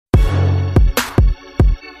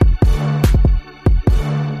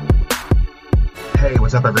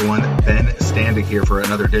What's up, everyone? Ben Standig here for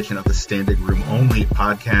another edition of the Standig Room Only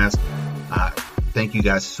podcast. Thank you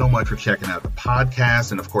guys so much for checking out the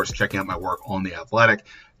podcast and, of course, checking out my work on The Athletic.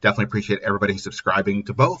 Definitely appreciate everybody who's subscribing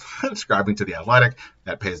to both. Subscribing to The Athletic,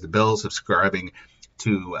 that pays the bills. Subscribing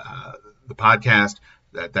to the podcast,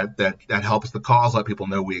 that helps the cause. Let people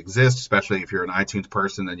know we exist, especially if you're an iTunes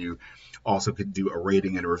person, then you also could do a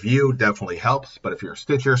rating and a review. Definitely helps. But if you're a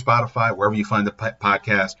Stitcher, Spotify, wherever you find the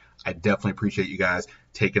podcast, I definitely appreciate you guys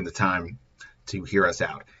taking the time to hear us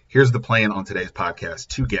out. Here's the plan on today's podcast.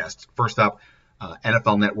 Two guests. First up,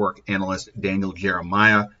 NFL Network analyst Daniel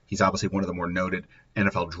Jeremiah. He's obviously one of the more noted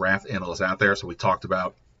NFL draft analysts out there. So we talked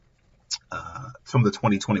about some of the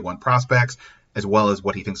 2021 prospects, as well as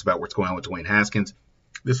what he thinks about what's going on with Dwayne Haskins.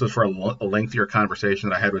 This was for a lengthier conversation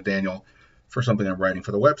that I had with Daniel for something I'm writing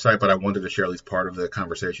for the website, but I wanted to share at least part of the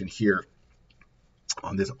conversation here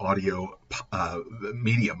on this audio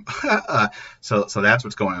medium. So that's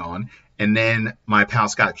what's going on. And then my pal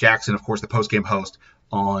Scott Jackson, of course, the postgame host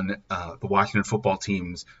on the Washington football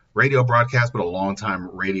team's radio broadcast, but a longtime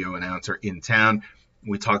radio announcer in town.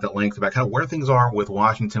 We talked at length about kind of where things are with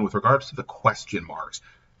Washington with regards to the question marks.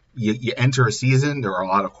 You enter a season, there are a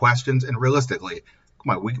lot of questions, and realistically,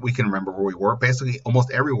 come on, we can remember where we were. Basically, almost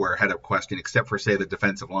everywhere had a question except for, say, the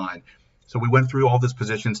defensive line. So we went through all these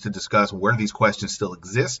positions to discuss where these questions still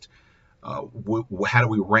exist. How do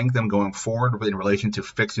we rank them going forward in relation to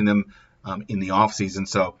fixing them in the offseason?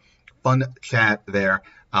 So fun chat there.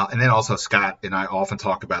 And then also Scott and I often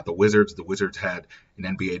talk about the Wizards. The Wizards had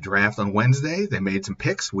an NBA draft on Wednesday. They made some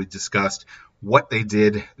picks. We discussed what they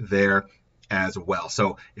did there as well.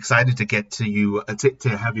 So excited to get to you,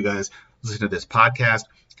 to have you guys listen to this podcast.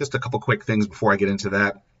 Just a couple quick things before I get into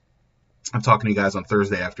that. I'm talking to you guys on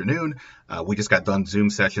Thursday afternoon. We just got done Zoom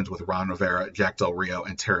sessions with Ron Rivera, Jack Del Rio,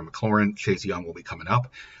 and Terry McLaurin. Chase Young will be coming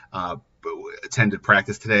up. Attended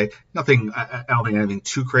practice today. Nothing, I don't think anything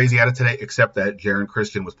too crazy out of today, except that Jaron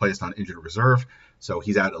Christian was placed on injured reserve. So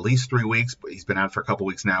he's out at least 3 weeks, but he's been out for a couple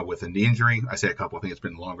weeks now with a knee injury. I say a couple, I think it's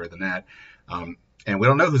been longer than that. And we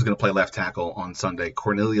don't know who's going to play left tackle on Sunday.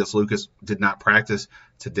 Cornelius Lucas did not practice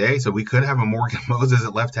today, so we could have a Morgan Moses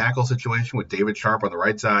at left tackle situation with David Sharp on the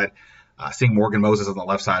right side. Seeing Morgan Moses on the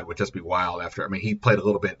left side would just be wild after. I mean, he played a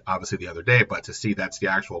little bit, obviously, the other day, but to see that's the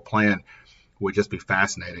actual plan would just be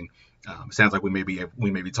fascinating. Sounds like we may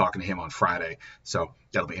be talking to him on Friday, so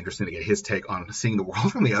that'll be interesting to get his take on seeing the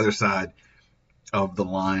world from the other side of the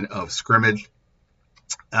line of scrimmage.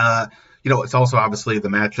 It's also obviously the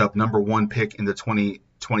matchup, number 1 pick in the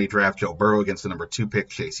 2020 draft, Joe Burrow, against the number 2 pick,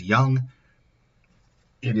 Chase Young.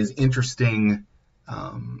 It is interesting.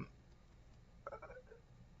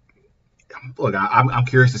 Look, I'm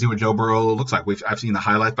curious to see what Joe Burrow looks like. I've seen the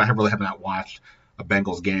highlights, but I really have not watched a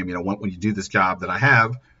Bengals game. When you do this job that I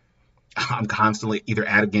have, I'm constantly either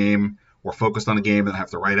at a game or focused on a game and I have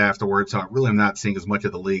to write afterwards. So I really am not seeing as much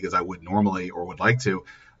of the league as I would normally or would like to.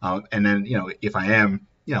 And then, if I am,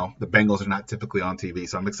 the Bengals are not typically on TV.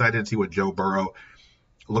 So I'm excited to see what Joe Burrow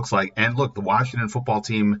looks like. And look, the Washington football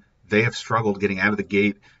team, they have struggled getting out of the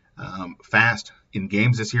gate fast in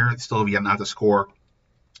games this year. They still have yet not to score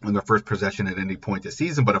on their first possession at any point this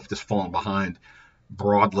season, but have just fallen behind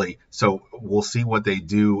broadly. So we'll see what they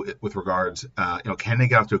do with regards, can they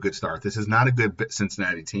get off to a good start? This is not a good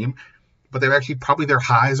Cincinnati team, but they're actually probably their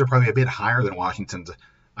highs are probably a bit higher than Washington's,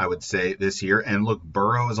 I would say, this year. And look,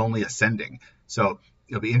 Burrow is only ascending. So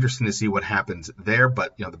it'll be interesting to see what happens there.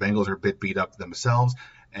 But, the Bengals are a bit beat up themselves.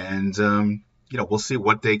 And, we'll see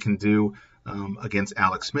what they can do against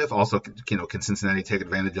Alex Smith. Also, can Cincinnati take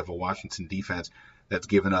advantage of a Washington defense that's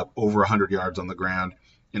given up over 100 yards on the ground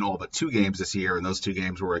in all but 2 games this year, and those 2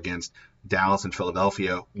 games were against Dallas and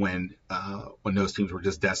Philadelphia when those teams were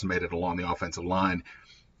just decimated along the offensive line.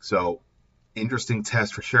 So interesting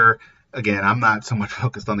test for sure. Again, I'm not so much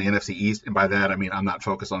focused on the NFC East, and by that I mean I'm not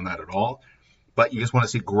focused on that at all. But you just want to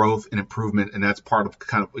see growth and improvement, and that's part of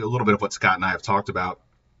kind of a little bit of what Scott and I have talked about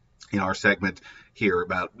in our segment here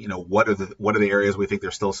about what are the areas we think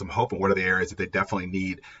there's still some hope, and what are the areas that they definitely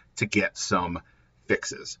need to get some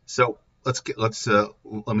fixes. So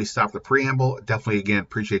let me stop the preamble. Definitely, again,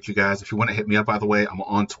 appreciate you guys. If you want to hit me up, by the way, I'm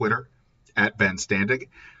on Twitter at Ben Standig.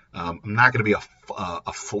 I'm not going to be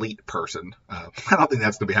a fleet person. I don't think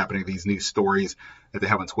that's going to be happening. These new stories that they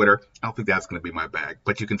have on Twitter, I don't think that's going to be my bag.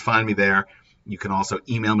 But you can find me there. You can also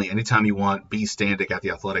email me anytime you want,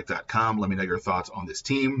 bstandig@theathletic.com. Let me know your thoughts on this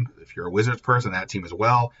team. If you're a Wizards person, that team as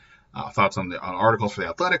well. Thoughts on articles for The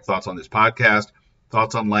Athletic, thoughts on this podcast,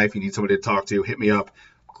 thoughts on life. You need somebody to talk to, hit me up.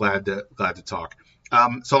 Glad to talk.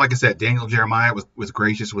 So like I said, Daniel Jeremiah was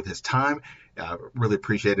gracious with his time. Really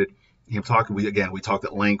appreciated him talking. We talked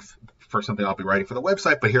at length for something I'll be writing for the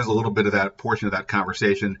website. But here's a little bit of that portion of that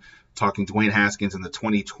conversation, talking Dwayne Haskins and the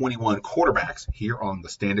 2021 quarterbacks here on the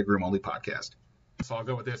Standig Room Only podcast. So I'll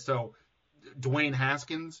go with this. So Dwayne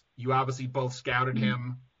Haskins, you obviously both scouted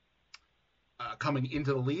him coming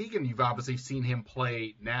into the league, and you've obviously seen him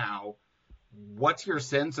play now. What's your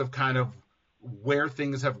sense of kind of where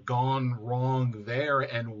things have gone wrong there,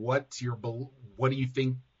 and what do you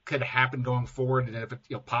think could happen going forward, and if it's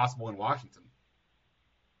possible in Washington?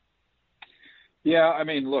 Yeah, I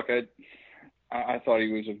mean, look, I thought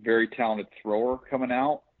he was a very talented thrower coming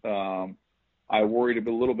out. I worried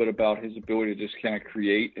a little bit about his ability to just kind of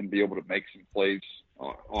create and be able to make some plays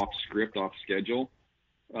off script, off schedule.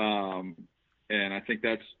 And I think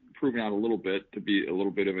that's proven out a little bit to be a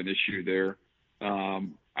little bit of an issue there.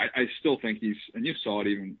 I still think and you saw it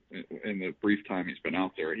even in the brief time he's been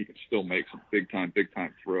out there, he can still make some big time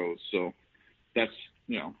throws. So that's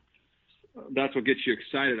what gets you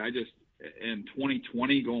excited. In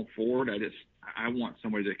 2020 going forward, I want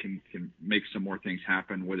somebody that can make some more things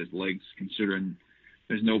happen with his legs, considering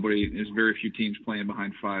there's very few teams playing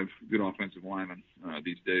behind 5 good offensive linemen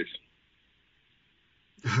these days.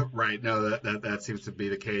 Right. No, that seems to be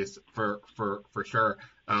the case for sure.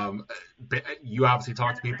 You obviously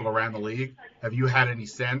talk to people around the league. Have you had any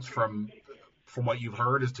sense from what you've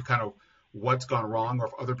heard as to kind of what's gone wrong, or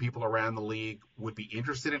if other people around the league would be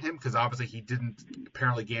interested in him? Because obviously he didn't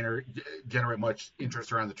apparently generate much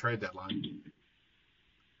interest around the trade deadline.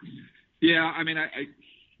 Yeah, I mean,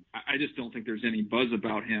 I just don't think there's any buzz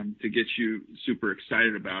about him to get you super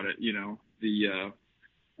excited about it.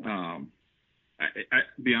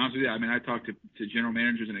 Be honest with you, I mean, I talk to general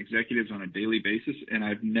managers and executives on a daily basis, and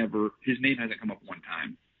his name hasn't come up one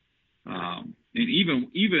time. And even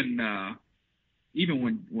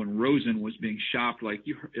when Rosen was being shopped, like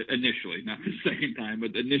initially, not the second time,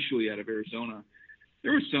 but initially out of Arizona,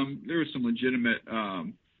 there was some legitimate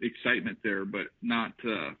excitement there, but not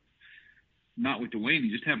with Dwayne.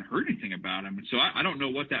 You just haven't heard anything about him, and so I don't know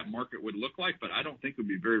what that market would look like, but I don't think it would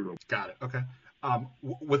be very robust. Got it. Okay.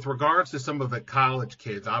 With regards to some of the college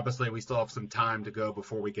kids, obviously we still have some time to go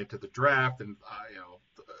before we get to the draft, and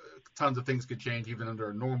tons of things could change even under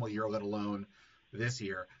a normal year, let alone this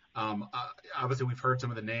year. Obviously, we've heard some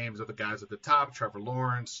of the names of the guys at the top: Trevor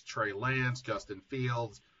Lawrence, Trey Lance, Justin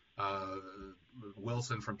Fields,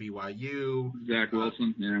 Wilson from BYU, Zach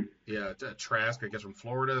Wilson, Trask, I guess, from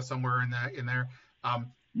Florida, somewhere in there.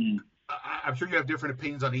 I'm sure you have different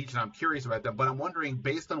opinions on each, and I'm curious about them. But I'm wondering,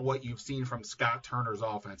 based on what you've seen from Scott Turner's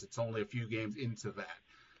offense, it's only a few games into that.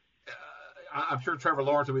 I'm sure Trevor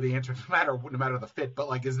Lawrence will be the answer, no matter the fit. But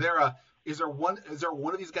like, is there one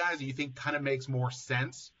of these guys that you think kind of makes more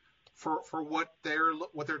sense for what they're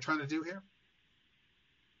trying to do here?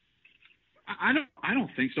 I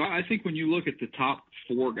don't think so. I think when you look at the top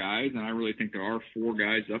 4 guys, and I really think there are 4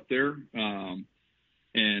 guys up there,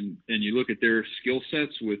 and you look at their skill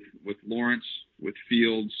sets with Lawrence, with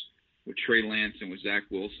Fields, with Trey Lance, and with Zach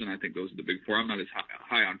Wilson, I think those are the big 4. I'm not as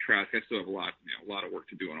high on Trask. I still have a lot of work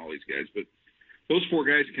to do on all these guys, but those 4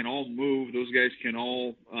 guys can all move. Those guys can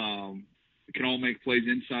all make plays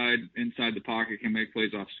inside the pocket, can make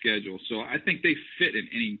plays off schedule. So I think they fit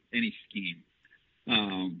in any scheme.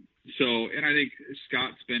 And I think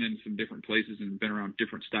Scott's been in some different places and been around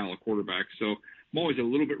different style of quarterbacks. So I'm always a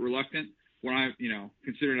little bit reluctant when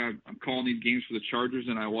considering I'm calling these games for the Chargers,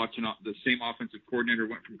 and I watch the same offensive coordinator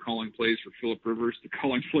went from calling plays for Phillip Rivers to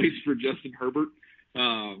calling plays for Justin Herbert.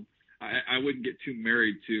 I wouldn't get too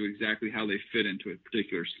married to exactly how they fit into a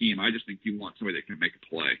particular scheme. I just think you want somebody that can make a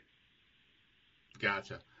play.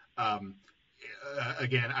 Gotcha.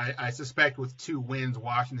 Again, I suspect with 2 wins,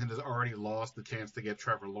 Washington has already lost the chance to get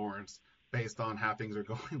Trevor Lawrence based on how things are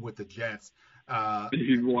going with the Jets.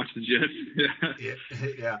 You watch the Jets.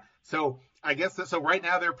 Yeah. So I guess so. Right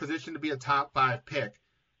now they're positioned to be a top 5 pick.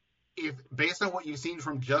 If based on what you've seen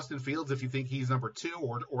from Justin Fields, if you think he's number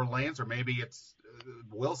 2 or Lance, or maybe it's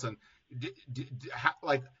Wilson,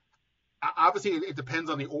 obviously it depends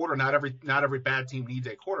on the order. Not every bad team needs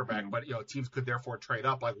a quarterback, but teams could therefore trade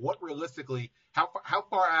up. Like, what realistically, how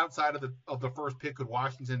far outside of the first pick could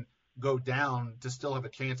Washington go down to still have a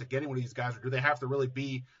chance at getting one of these guys, or do they have to really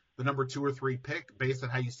be the number 2 or 3 pick based on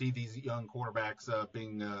how you see these young quarterbacks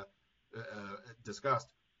being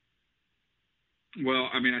discussed? Well,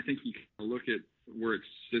 I mean, I think you can look at where it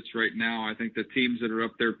sits right now. I think the teams that are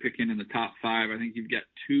up there picking in the top 5, I think you've got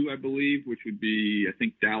 2, I believe, which would be, I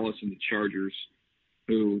think, Dallas and the Chargers,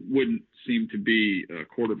 who wouldn't seem to be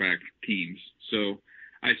quarterback teams. So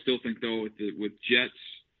I still think, though, with Jets,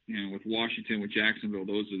 with Washington, with Jacksonville,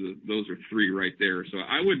 those are 3 right there. So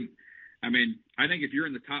I think if you're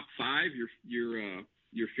in the top 5, you're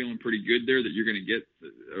you're feeling pretty good there that you're going to get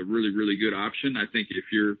a really, really good option. I think if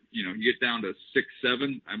you get down to 6,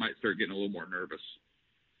 7, I might start getting a little more nervous.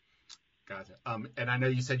 Gotcha. And I know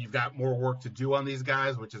you said you've got more work to do on these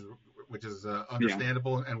guys, which is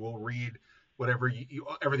understandable, and we'll read whatever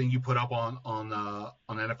everything you put up on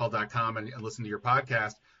NFL.com and listen to your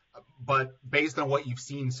podcast. But based on what you've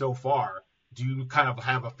seen so far, do you kind of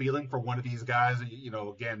have a feeling for one of these guys?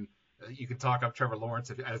 Again, you can talk up Trevor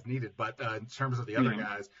Lawrence as needed, but in terms of the other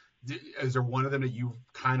guys, is there one of them that you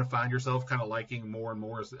kind of find yourself kind of liking more and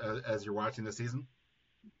more as you're watching this season?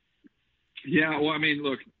 Yeah, well, I mean,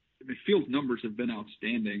 look, Fields' numbers have been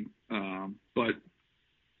outstanding, but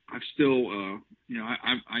I've still,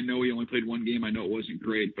 I know he only played one game. I know it wasn't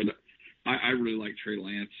great, but I really like Trey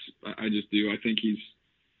Lance. I just do. I think he's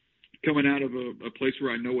coming out of a place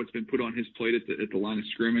where I know what's been put on his plate at the line of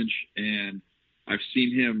scrimmage, and I've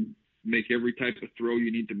seen him make every type of throw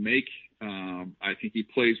you need to make. I think he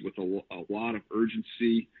plays with a lot of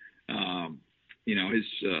urgency.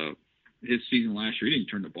 His season last year, he didn't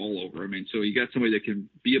turn the ball over. I mean, so you got somebody that can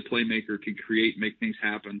be a playmaker, can create, make things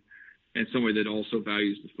happen, and somebody that also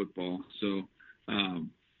values the football. So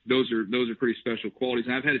those are pretty special qualities.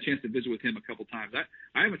 And I've had a chance to visit with him a couple times.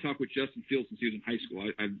 I haven't talked with Justin Fields since he was in high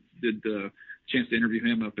school. I did the chance to interview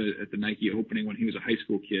him up at the Nike opening when he was a high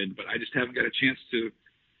school kid, but I just haven't got a chance to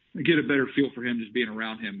get a better feel for him just being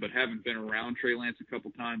around him. But having been around Trey Lance a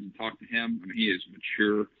couple times and talked to him, I mean, he is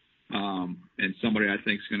mature and somebody I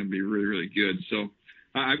think is going to be really, really good. So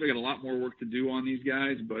I've got a lot more work to do on these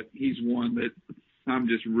guys, but he's one that I'm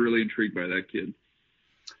just really intrigued by, that kid.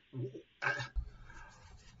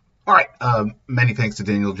 All right. Many thanks to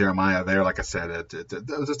Daniel Jeremiah there. Like I said, it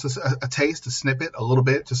was just a taste, a snippet, a little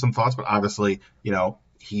bit, just some thoughts. But obviously,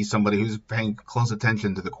 he's somebody who's paying close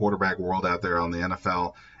attention to the quarterback world out there on the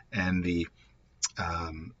NFL and the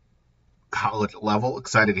college level.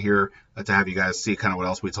 Excited to hear, to have you guys see kind of what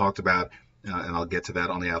else we talked about. And I'll get to that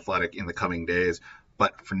on The Athletic in the coming days.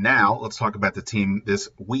 But for now, let's talk about the team this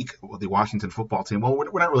week, the Washington football team. Well,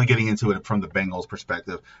 we're not really getting into it from the Bengals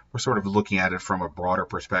perspective. We're sort of looking at it from a broader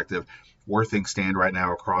perspective, where things stand right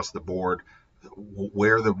now across the board,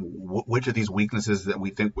 which of these weaknesses that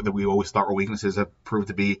we always thought were weaknesses have proved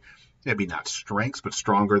to be maybe not strengths, but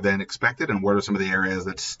stronger than expected, and what are some of the areas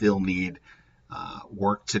that still need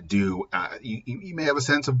work to do. You may have a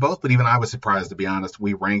sense of both, but even I was surprised, to be honest.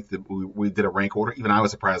 We did a rank order. Even I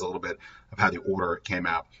was surprised a little bit of how the order came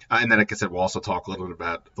out. And then, like I said, we'll also talk a little bit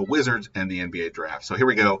about the Wizards and the NBA draft. So here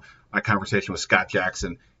we go. My conversation with Scott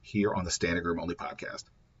Jackson here on the Standig Room Only podcast.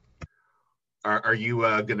 Are you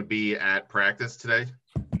going to be at practice today?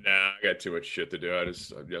 Nah, I got too much shit to do. I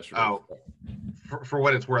just yesterday. Oh, for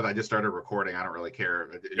what it's worth, I just started recording. I don't really care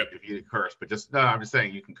if you curse, but I'm just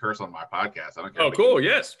saying you can curse on my podcast. I don't care. Oh, cool.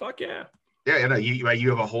 Yes. Fuck yeah. Yeah, you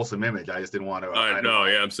have a wholesome image. I just didn't want to.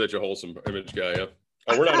 I'm such a wholesome image guy. Yeah.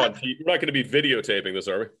 Oh, we're not on TV. We're not going to be videotaping this,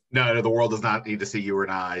 are we? No, the world does not need to see you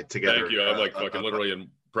and I together. Thank you. I'm like fucking literally in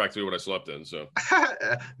practically what I slept in. So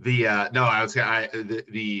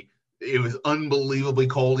it was unbelievably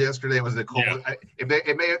cold yesterday. It was the cold. Yeah.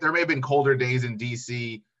 There may have been colder days in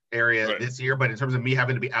DC area this year, but in terms of me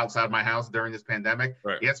having to be outside my house during this pandemic,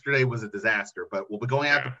 yesterday was a disaster. But we'll be going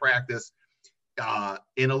out to practice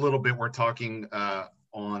in a little bit. We're talking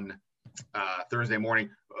on Thursday morning.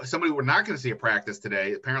 Somebody we're not going to see at practice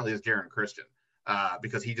today apparently is Jaron Christian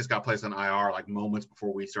because he just got placed on IR like moments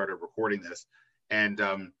before we started recording this, and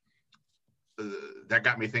that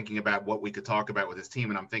got me thinking about what we could talk about with his team.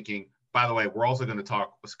 And I'm thinking, by the way, we're also going to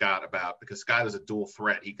talk with Scott because Scott is a dual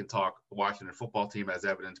threat. He can talk the Washington football team as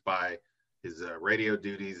evidenced by his radio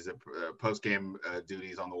duties, post-game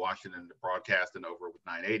duties on the Washington broadcast and over with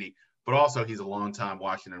 980. But also he's a longtime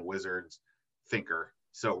Washington Wizards thinker.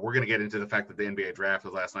 So we're going to get into the fact that the NBA draft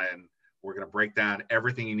was last night, and we're going to break down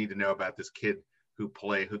everything you need to know about this kid who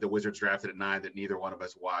the Wizards drafted at 9 that neither one of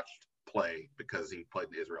us watched play because he played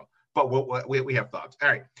in Israel. But we have thoughts. All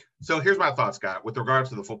right. So here's my thoughts, Scott, with regards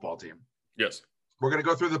to the football team. Yes. We're going to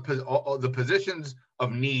go through the positions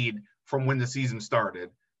of need from when the season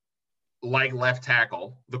started, like left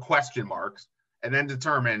tackle, the question marks, and then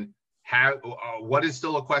determine what is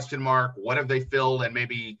still a question mark, what have they filled, and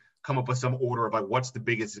maybe come up with some order of like what's the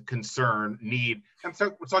biggest concern, need. And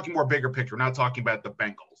so we're talking more bigger picture. We're not talking about the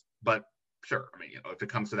Bengals, but sure. I mean, if it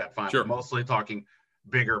comes to that, fine. Sure. We're mostly talking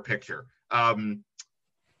bigger picture.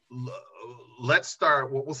 Let's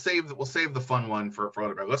start. We'll save the fun one for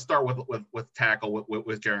other people. Let's start with tackle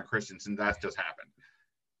with Jaron Christensen. That's just happened.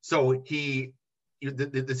 So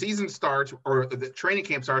the season starts or the training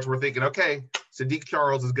camp starts. We're thinking, okay, Sadiq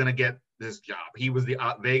Charles is going to get this job. He was the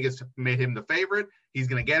Vegas made him the favorite. He's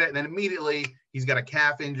going to get it. And then immediately he's got a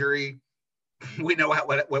calf injury. We know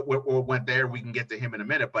what went there. We can get to him in a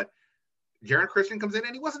minute, but Jaron Christian comes in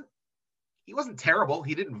and he wasn't terrible.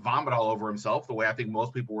 He didn't vomit all over himself the way I think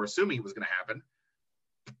most people were assuming it was going to happen.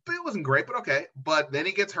 But it wasn't great, but okay. But then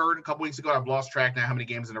he gets hurt a couple weeks ago. I've lost track now how many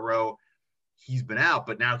games in a row he's been out.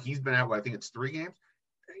 But now he's been out, I think it's 3 games.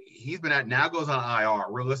 He's been out, now goes on IR.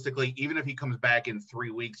 Realistically, even if he comes back in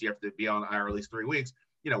 3 weeks, you have to be on IR at least 3 weeks.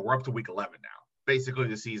 We're up to week 11 now. Basically,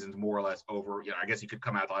 the season's more or less over. I guess he could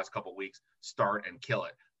come out the last couple of weeks, start and kill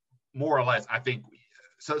it. More or less, I think.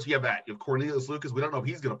 So you have that. You have Cornelius Lucas. We don't know if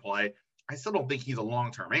he's going to play. I still don't think he's a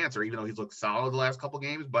long-term answer, even though he's looked solid the last couple of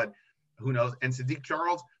games. But who knows? And Sadiq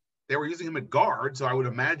Charles, they were using him at guard, so I would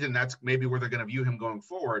imagine that's maybe where they're going to view him going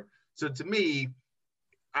forward. So to me,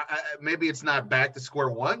 maybe it's not back to square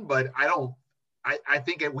one, but I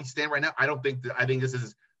think we stand right now. I think this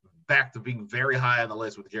is back to being very high on the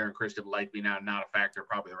list with Jaron Christian likely now not a factor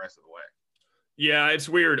probably the rest of the way. Yeah, it's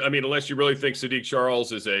weird. I mean, unless you really think Sadiq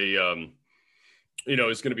Charles is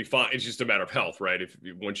is going to be fine. It's just a matter of health, right?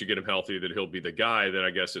 Once you get him healthy, that he'll be the guy, then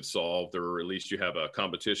I guess it's solved, or at least you have a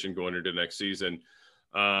competition going into next season.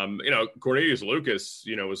 Cornelius Lucas,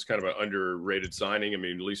 was kind of an underrated signing. I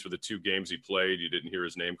mean, at least for the 2 games he played, you didn't hear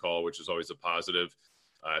his name call, which is always a positive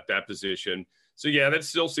at that position. So yeah, that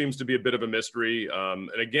still seems to be a bit of a mystery. And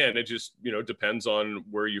again, it just, depends on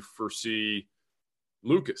where you foresee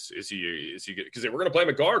Lucas. Is he, because they were going to play him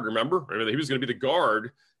at guard, remember? I mean, he was going to be the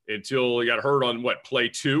guard until he got hurt on play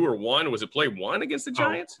 2 or 1? Was it play 1 against the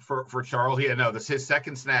Giants? For Charles, yeah, no, this is his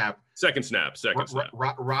second snap. Second snap.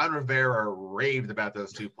 Ron Rivera raved about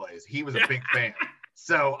those 2 plays. He was a big fan.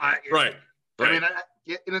 So right. I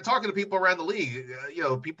mean, talking to people around the league,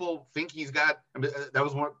 people think he's got. I mean, that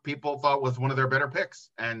was what people thought was one of their better picks,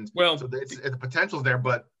 and so the potential's there,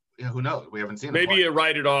 but who knows? We haven't seen. Maybe you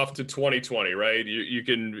write it off to 2020, right? You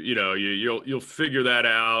can, you'll figure that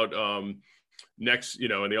out. Next, in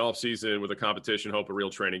the off season with a competition, hope a real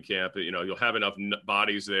training camp, you'll have enough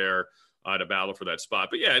bodies there to battle for that spot.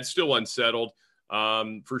 But yeah, it's still unsettled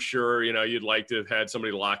for sure. You'd like to have had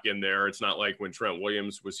somebody lock in there. It's not like when Trent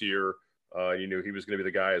Williams was here, you knew he was going to be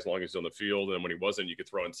the guy as long as he's on the field. And when he wasn't, you could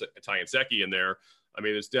throw in Ty Nseki in there. I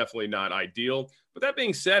mean, it's definitely not ideal. But that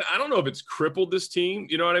being said, I don't know if it's crippled this team.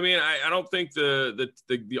 You know what I mean? I don't think the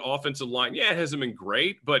offensive line, it hasn't been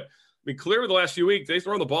great, but I mean, clearly the last few weeks, they've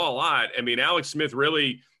thrown the ball a lot. I mean, Alex Smith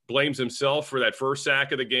really blames himself for that first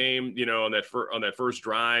sack of the game, on that first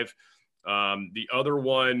drive. The other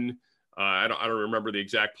one, I don't remember the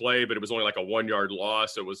exact play, but it was only like a 1-yard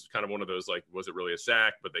loss. It was kind of one of those, was it really a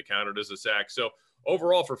sack? But they counted as a sack. So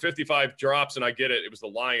overall, for 55 drops, and I get it, it was the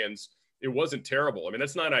Lions. It wasn't terrible. I mean,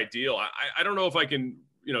 that's not ideal. I don't know if I can,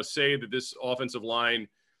 say that this offensive line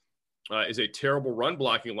is a terrible run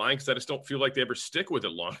blocking line, because I just don't feel like they ever stick with it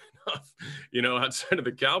long enough, outside of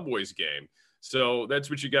the Cowboys game. So that's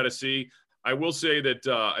what you got to see. I will say that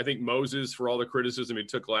I think Moses, for all the criticism he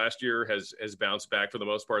took last year, has bounced back for the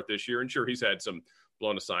most part this year. And sure, he's had some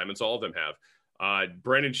blown assignments. All of them have.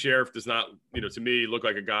 Brandon Sheriff does not, to me, look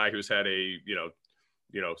like a guy who's had a,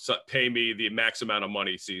 pay me the max amount of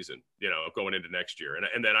money season, going into next year.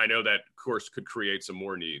 And then I know that, of course, could create some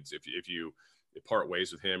more needs if you part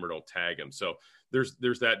ways with him or don't tag him. So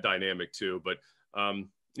there's that dynamic too. But,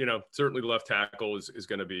 certainly the left tackle is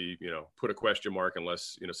going to be, put a question mark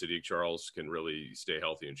unless, Sadiq Charles can really stay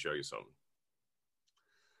healthy and show you something.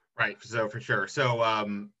 Right. So for sure. So, all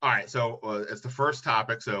right. So it's the first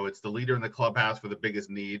topic. So it's the leader in the clubhouse for the biggest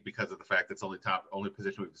need because of the fact that's only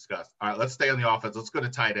position we've discussed. All right, let's stay on the offense. Let's go to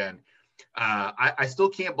tight end. I still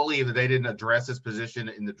can't believe that they didn't address this position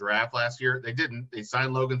in the draft last year. They didn't. They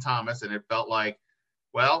signed Logan Thomas, and it felt like,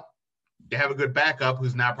 well, they have a good backup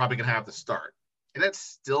who's now probably going to have to start. And that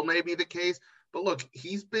still may be the case. But look,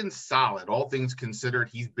 he's been solid, all things considered.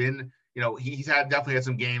 He's been, he's definitely had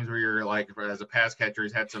some games where you're like, as a pass catcher,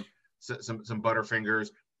 he's had some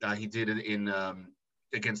butterfingers. He did it in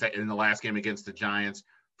the last game against the Giants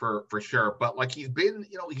for sure. But he's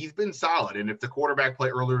been solid. And if the quarterback play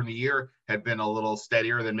earlier in the year had been a little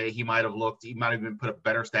steadier, then maybe he might have even put up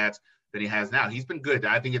better stats than he has now. He's been good.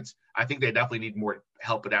 I think they definitely need more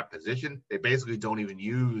help at that position. They basically don't even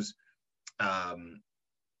use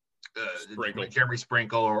Jeremy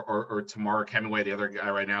Sprinkle or Tamarick Hemingway, the other guy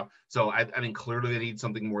right now. So I think clearly they need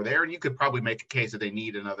something more there. And you could probably make a case that they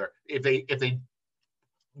need another. If they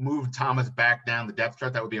move Thomas back down the depth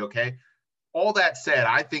chart, that would be okay. All that said,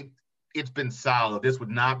 I think it's been solid. This would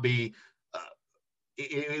not be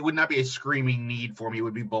it would not be a screaming need for me. It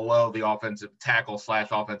would be below the offensive tackle /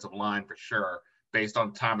 offensive line for sure, based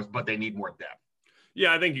on Thomas. But they need more depth.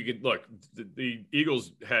 Yeah, I think you could look. The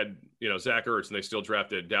Eagles had Zach Ertz, and they still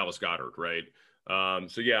drafted Dallas Goedert, right?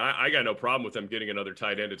 So yeah, I got no problem with them getting another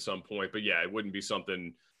tight end at some point. But yeah, it wouldn't be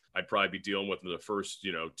something I'd probably be dealing with in the first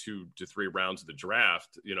 2 to 3 rounds of the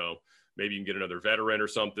draft. Maybe you can get another veteran or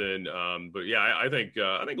something. But yeah, I think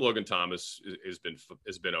Logan Thomas has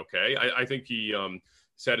been okay. I think he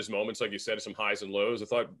had his moments, like you said, some highs and lows. I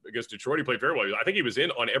thought against Detroit he played very well. I think he was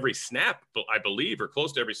in on every snap, I believe, or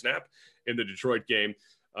close to every snap in the Detroit game,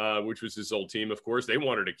 which was his old team. Of course, they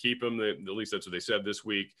wanted to keep him. At least that's what they said this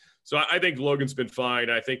week. So I think Logan's been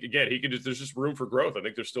fine. I think again there's just room for growth. I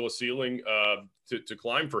think there's still a ceiling to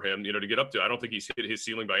climb for him, to get up to. I don't think he's hit his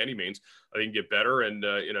ceiling by any means. I think he can get better, and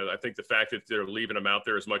I think the fact that they're leaving him out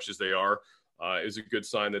there as much as they are is a good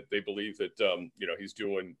sign that they believe that he's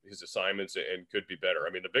doing his assignments and could be better.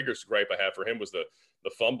 I mean, the biggest gripe I have for him was the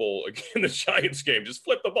fumble in the Giants game. Just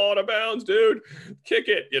flip the ball out of bounds, dude. Kick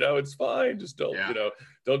it. It's fine. Just don't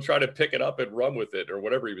don't try to pick it up and run with it or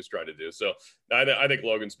whatever he was trying to do. So I think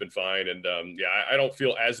Logan's been fine, and I don't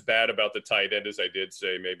feel as bad about the tight end as I did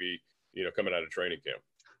say maybe coming out of training camp.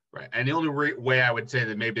 Right. And the only way I would say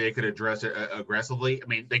that maybe they could address it aggressively, I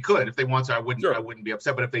mean, they could if they want to. I wouldn't be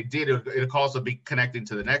upset. But if they did, it could also be connecting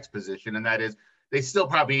to the next position, and that is they still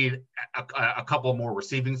probably need a couple more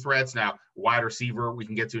receiving threats. Now, wide receiver we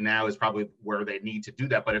can get to now is probably where they need to do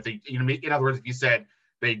that. But if they, in other words, if you said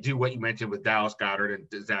they do what you mentioned with Dallas Goedert and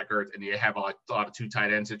Zach Ertz, and you have a lot of 2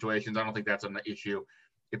 tight end situations, I don't think that's an issue.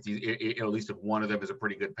 At least if one of them is a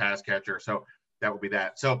pretty good pass catcher, so that would be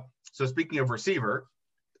that. So speaking of receiver,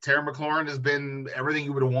 Terry McLaurin has been everything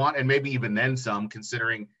you would want, and maybe even then some,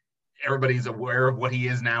 considering everybody's aware of what he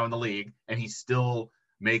is now in the league, and he's still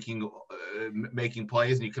making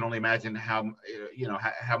plays. And you can only imagine how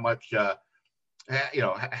much his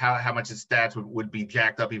stats would be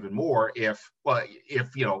jacked up even more if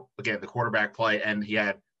again the quarterback play and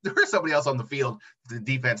there was somebody else on the field the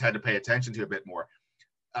defense had to pay attention to a bit more.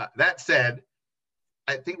 That said,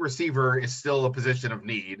 I think receiver is still a position of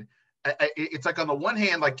need. It's like on the one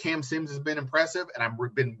hand, like Cam Sims has been impressive, and I've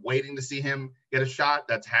been waiting to see him get a shot.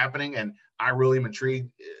 That's happening, and I really am intrigued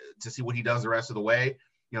to see what he does the rest of the way.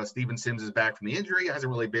 Steven Sims is back from the injury. Hasn't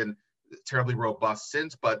really been terribly robust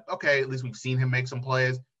since, but okay, at least we've seen him make some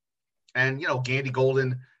plays. And, Gandy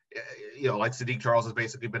Golden, like Sadiq Charles has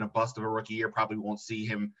basically been a bust of a rookie year. Probably won't see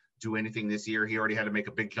him do anything this year. He already had to make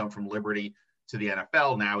a big jump from Liberty to the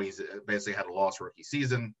NFL. Now he's basically had a lost rookie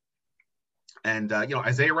season. And,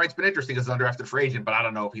 Isaiah Wright's been interesting as an undrafted free agent, but I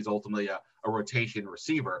don't know if he's ultimately a rotation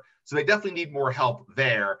receiver. So they definitely need more help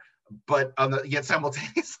there. But yet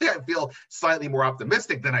simultaneously, I feel slightly more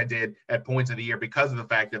optimistic than I did at points of the year because of the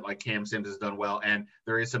fact that, like, Cam Sims has done well and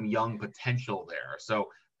there is some young potential there. So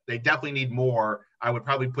they definitely need more. I would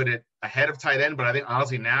probably put it ahead of tight end, but I think,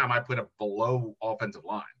 honestly, now I might put it below offensive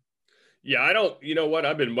line. Yeah,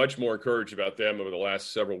 I've been much more encouraged about them over the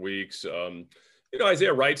last several weeks.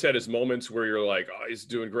 Isaiah Wright's had his moments where you're like, oh, he's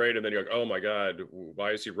doing great. And then you're like, oh my God,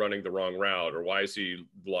 why is he running the wrong route? Or why is he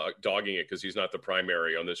dogging it? Because he's not the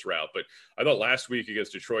primary on this route. But I thought last week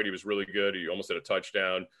against Detroit, he was really good. He almost had a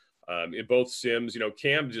touchdown. In both Sims,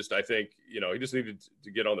 Cam I think, he just needed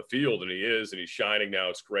to get on the field, and he is, and he's shining now.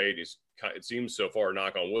 It's great. It seems so far,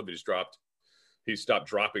 knock on wood, that he's stopped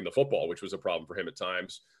dropping the football, which was a problem for him at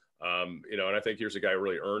times. And I think here's a guy who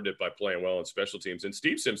really earned it by playing well on special teams. And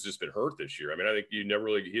Steve Sims has just been hurt this year. I mean, I think he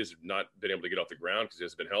has not been able to get off the ground because he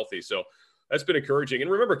hasn't been healthy. So that's been encouraging.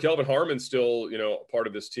 And remember, Kelvin Harmon's still, part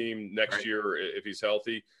of this team next year if he's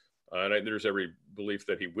healthy. And there's every belief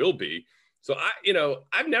that he will be. So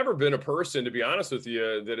I've never been a person, to be honest with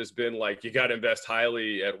you, that has been like, you got to invest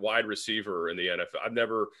highly at wide receiver in the NFL. I've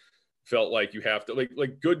never felt like you have to,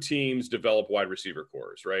 like good teams develop wide receiver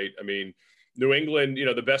cores, right? I mean, New England,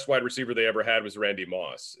 the best wide receiver they ever had was Randy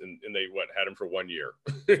Moss, and they had him for 1 year,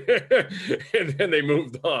 and then they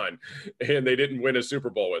moved on, and they didn't win a Super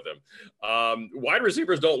Bowl with him. Wide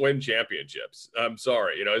receivers don't win championships. I'm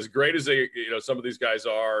sorry, as great as some of these guys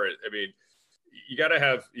are. I mean, you got to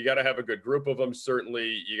have a good group of them.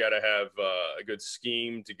 Certainly, you got to have a good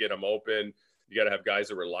scheme to get them open. You got to have guys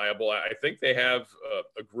that are reliable. I think they have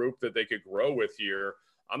a group that they could grow with here.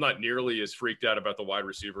 I'm not nearly as freaked out about the wide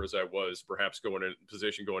receiver as I was perhaps going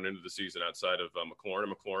into the season outside of McLaurin.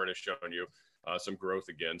 And McLaurin has shown you some growth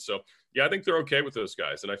again. So yeah, I think they're okay with those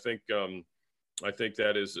guys. And I think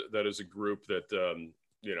that is a group that,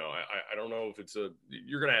 I don't know if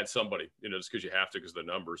you're going to add somebody, just because you have to, because of the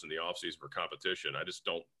numbers in the offseason for competition. I just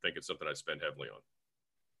don't think it's something I'd spend heavily on.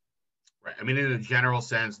 Right. I mean, in a general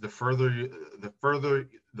sense, the further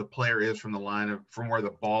the player is from the line from where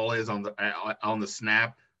the ball is on the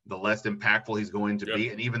snap, the less impactful he's going to be.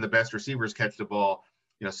 And even the best receivers catch the ball,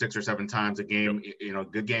 6 or 7 times a game,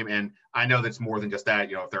 good game. And I know that's more than just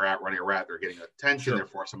that. If they're out running a route, they're getting attention, they're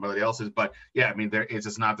for somebody else's. But yeah, I mean, it's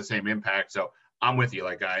just not the same impact. So I'm with you.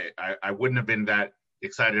 Like I wouldn't have been that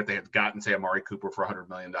excited if they had gotten, say, Amari Cooper for $100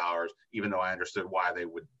 million, even though I understood why they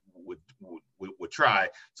would try.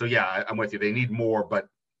 So yeah, I'm with you. They need more, but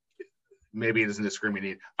maybe it isn't a screaming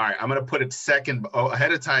need. All right, I'm going to put it second,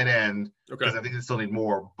 ahead of tight end, because I think they still need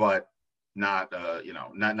more, but not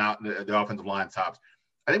not the offensive line tops.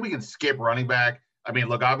 I think we can skip running back. I mean,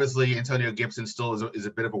 look, obviously Antonio Gibson still is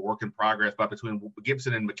a bit of a work in progress, but between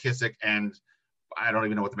Gibson and McKissick, and I don't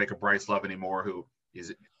even know what to make of Bryce Love anymore, who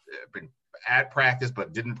is been at practice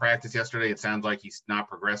but didn't practice yesterday. It sounds like he's not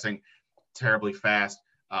progressing terribly fast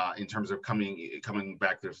in terms of coming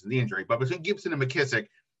back from the injury. But between Gibson and McKissick,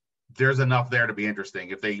 there's enough there to be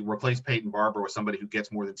interesting. If they replace Peyton Barber with somebody who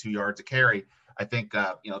gets more than 2 yards a carry, I think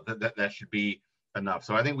that should be enough.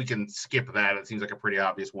 So I think we can skip that. It seems like a pretty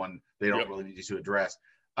obvious one. They don't really need to address.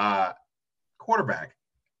 Quarterback.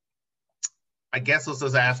 I guess let's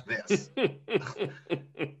just ask this: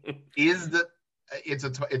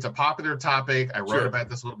 It's a popular topic. I wrote about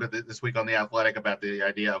this a little bit this week on The Athletic about the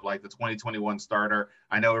idea of like the 2021 starter.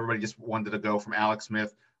 I know everybody just wanted to go from Alex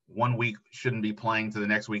Smith. 1 week shouldn't be playing to the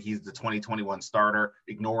next week. He's the 2021 starter,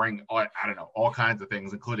 ignoring all kinds of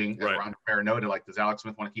things, including Ron Rivera noted, like, does Alex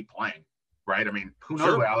Smith want to keep playing? Right? I mean, who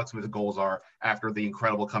knows what Alex Smith's goals are after the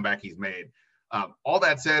incredible comeback he's made. All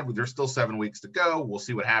that said, there's still 7 weeks to go. We'll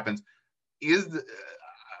see what happens.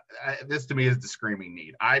 This to me is the screaming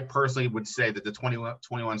need. I personally would say that the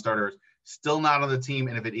 2021 starter is still not on the team,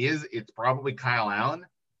 and if it is, it's probably Kyle Allen,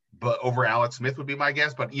 but over Alex Smith would be my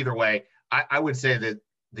guess. But either way, I would say that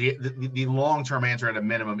the long-term answer at a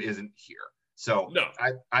minimum isn't here. So no.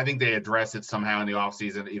 I think they address it somehow in the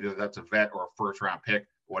offseason. Either that's a vet or a first-round pick.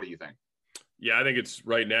 What do you think? Yeah, I think it's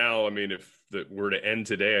right now. I mean, if that were to end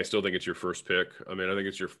today, I still think it's your first pick. I mean, I think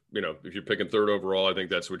it's your, if you're picking third overall, I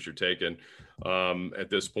think that's what you're taking at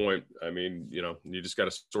this point. I mean, you just got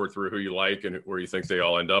to sort through who you like and where you think they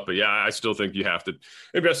all end up. But yeah, I still think you have to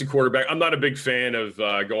invest in quarterback. I'm not a big fan of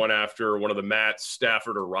going after one of the Matts,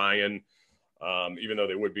 Stafford or Ryan, even though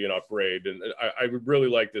they would be an upgrade. And I would really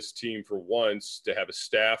like this team for once to have a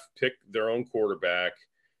staff pick their own quarterback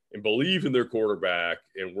and believe in their quarterback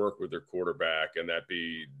and work with their quarterback, and that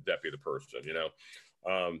be the person,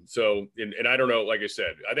 So, and I don't know, like I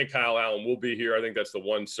said, I think Kyle Allen will be here. I think that's the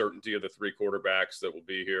one certainty of the 3 quarterbacks that will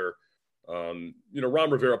be here.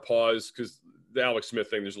 Ron Rivera paused because the Alex Smith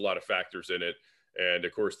thing, there's a lot of factors in it. And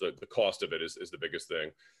of course the cost of it is the biggest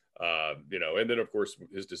thing, and then of course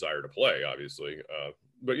his desire to play, obviously.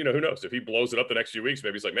 But who knows, if he blows it up the next few weeks,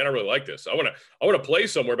 maybe he's like, man, I really like this. I want to play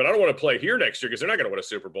somewhere, but I don't want to play here next year because they're not going to win a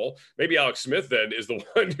Super Bowl. Maybe Alex Smith then is the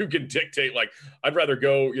one who can dictate, like, I'd rather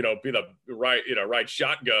go, be the right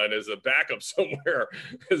shotgun as a backup somewhere,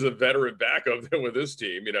 as a veteran backup than with this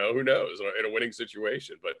team, who knows, in a winning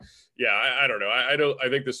situation. But yeah, I don't know. I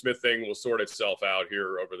think the Smith thing will sort itself out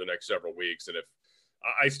here over the next several weeks. And if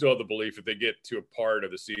I still have the belief if they get to a part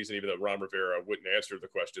of the season, even though Ron Rivera wouldn't answer the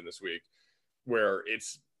question this week, where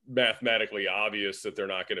it's mathematically obvious that they're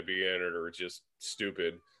not going to be in it or just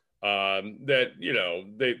stupid, that,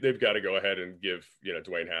 they've got to go ahead and give,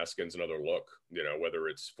 Dwayne Haskins another look, whether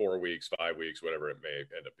it's 4 weeks, 5 weeks, whatever it may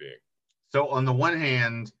end up being. So on the one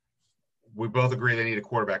hand, we both agree they need a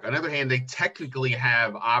quarterback. On the other hand, they technically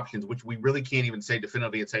have options, which we really can't even say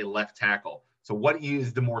definitively and say left tackle. So what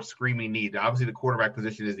is the more screaming need? Obviously, the quarterback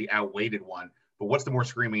position is the outweighted one, but what's the more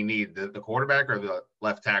screaming need, the quarterback or the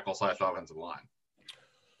left tackle / offensive line?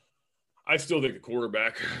 I still think the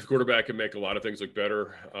quarterback can make a lot of things look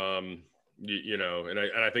better. And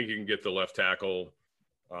I think you can get the left tackle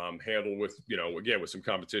handled with, again, with some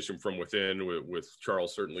competition from within, with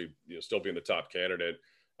Charles certainly, still being the top candidate.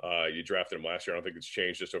 You drafted him last year. I don't think it's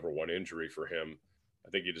changed just over one injury for him. I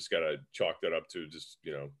think you just got to chalk that up to just,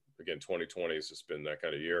 again, 2020 has just been that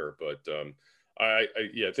kind of year. But I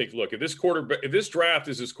think, look, if this draft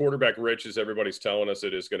is as quarterback rich as everybody's telling us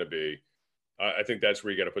it is going to be, I think that's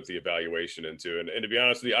where you got to put the evaluation into. And to be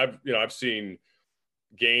honest with you, I've seen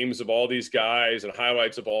games of all these guys and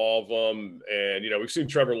highlights of all of them. And, we've seen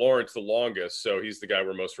Trevor Lawrence the longest. So he's the guy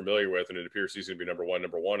we're most familiar with. And it appears he's going to be number one.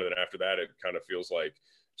 And then after that, it kind of feels like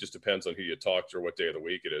just depends on who you talk to or what day of the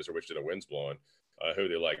week it is or which day the wind's blowing, who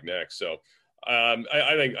they like next. So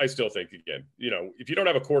I still think, again, if you don't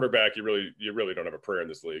have a quarterback, you really don't have a prayer in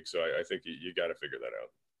this league. So I think you got to figure that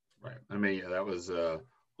out. Right. I mean, that was a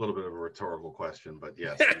little bit of a rhetorical question, but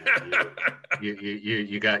yes,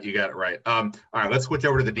 you got it right. All right, let's switch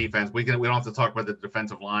over to the defense. We don't have to talk about the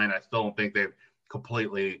defensive line. I still don't think they've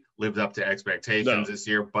completely lived up to expectations this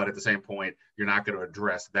year. But at the same point, you're not going to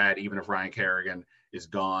address that. Even if Ryan Kerrigan is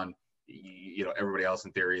gone, everybody else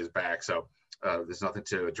in theory is back. So there's nothing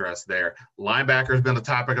to address there. Linebacker has been the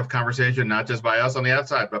topic of conversation, not just by us on the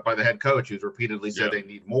outside, but by the head coach, who's repeatedly said they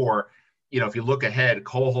need more. If you look ahead,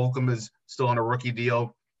 Cole Holcomb is still on a rookie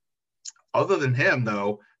deal. Other than him,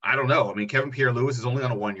 though, I don't know. I mean, Kevin Pierre-Louis is only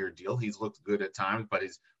on a 1-year deal. He's looked good at times, but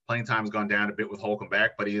his playing time has gone down a bit with Holcomb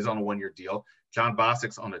back, but he is on a 1-year deal. John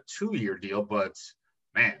Bostic's on a 2-year deal, but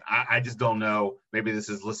man, I just don't know. Maybe this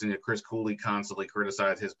is listening to Chris Cooley constantly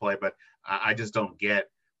criticize his play, but I just don't get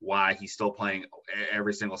why he's still playing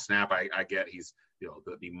every single snap. I get he's,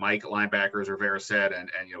 the Mike linebacker, as Rivera said, and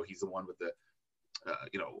he's the one with the,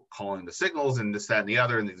 calling the signals and this, that, and the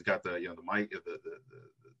other. And he's got the mic,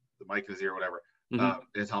 the mic in his ear, whatever, in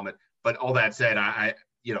his helmet. But all that said,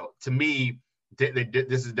 to me,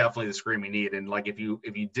 this is definitely the screaming need. And like,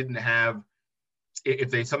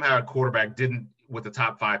 if they somehow a quarterback with the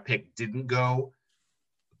top 5 pick didn't go,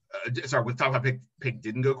 with top 5 pick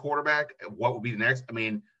didn't go quarterback, what would be the next? I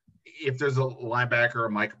mean, if there's a linebacker,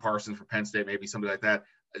 Micah Parsons for Penn State, maybe somebody like that,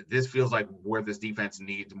 this feels like where this defense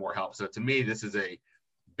needs more help. So to me, this is a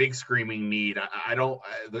big screaming need. I don't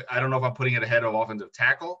know if I'm putting it ahead of offensive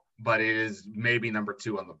tackle, but it is maybe number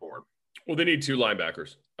 2 on the board. Well, they need 2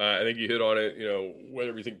 linebackers. I think you hit on it.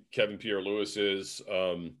 Whether we think Kevin Pierre-Louis is,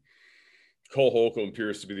 Cole Holcomb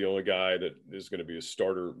appears to be the only guy that is going to be a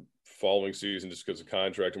starter following season just because of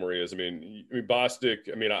contract and where he is. I mean,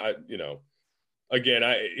 Bostic. I mean, again,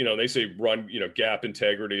 they say run, gap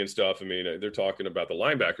integrity and stuff. I mean, they're talking about the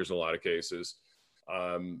linebackers in a lot of cases,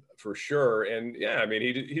 for sure. And yeah, I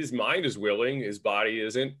mean, his mind is willing, his body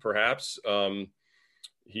isn't, perhaps.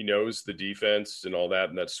 He knows the defense and all that,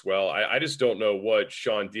 and that's swell. I just don't know what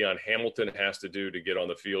Dion Hamilton has to do to get on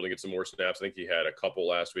the field and get some more snaps. I think he had a couple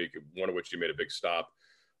last week, one of which he made a big stop.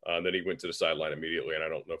 Then he went to the sideline immediately, and I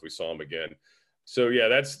don't know if we saw him again. So, yeah,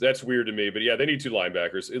 that's weird to me. But, yeah, they need 2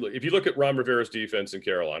 linebackers. If you look at Ron Rivera's defense in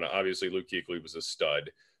Carolina, obviously Luke Kuechly was a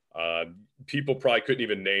stud. People probably couldn't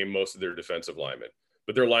even name most of their defensive linemen.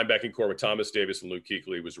 But their linebacking core with Thomas Davis and Luke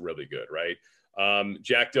Kuechly was really good, right?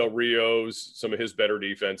 Jack Del Rio's, some of his better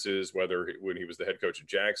defenses, whether when he was the head coach at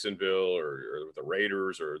Jacksonville or with the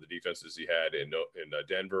Raiders or the defenses he had in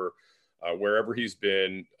Denver, wherever he's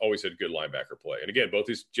been, always had good linebacker play. And again, both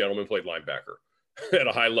these gentlemen played linebacker at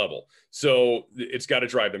a high level. So it's got to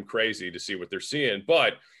drive them crazy to see what they're seeing.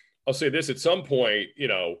 But I'll say this, at some point,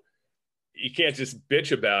 you can't just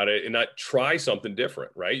bitch about it and not try something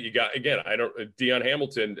different, right? You got, again, Dion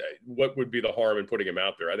Hamilton, what would be the harm in putting him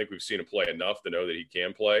out there? I think we've seen him play enough to know that he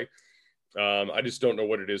can play. I just don't know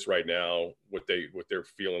what it is right now, what they're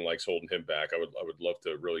feeling like's holding him back. I would love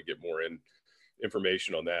to really get more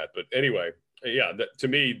information on that. But anyway, yeah, to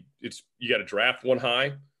me, you got to draft one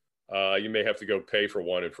high. You may have to go pay for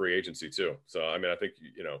one in free agency too. So, I mean, I think,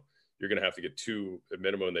 you're going to have to get 2 at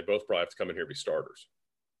minimum, and they both probably have to come in here and be starters.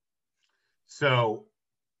 So,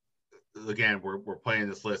 again, we're playing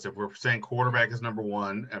this list. If we're saying quarterback is number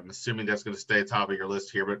 1, I'm assuming that's going to stay top of your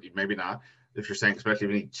list here, but maybe not. If you're saying, especially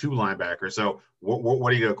if you need 2 linebackers. So,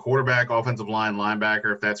 what do you go? Quarterback, offensive line,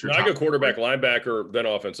 linebacker? If that's your I go quarterback, linebacker, then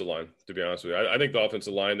offensive line. To be honest with you, I think the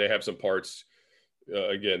offensive line, they have some parts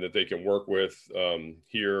again that they can work with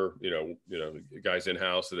here. Guys in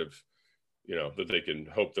house that have, that they can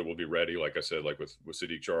hope that will be ready. Like I said, like with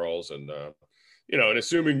Sadiq Charles and. And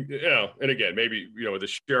assuming, and again, maybe, with the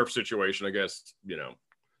sheriff situation, I guess,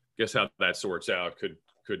 guess how that sorts out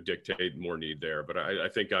could dictate more need there. But I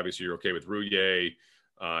think obviously you're okay with Rouillet.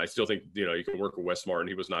 I still think, you can work with Wes Martin.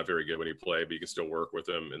 He was not very good when he played, but you can still work with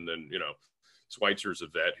him. And then, Schweitzer's a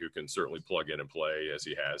vet who can certainly plug in and play as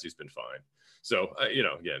he has. He's been fine. So,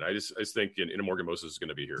 again, I just think Morgan Moses is going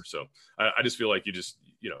to be here. So I just feel like you just,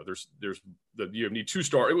 you need 2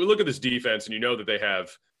 stars. We look at this defense and that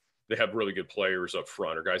they have really good players up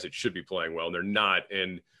front or guys that should be playing well, and they're not.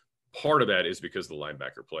 And part of that is because of the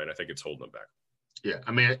linebacker play, and I think it's holding them back. Yeah,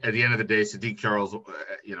 I mean, at the end of the day, Sadiq Charles,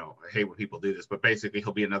 I hate when people do this, but basically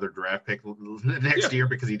he'll be another draft pick next year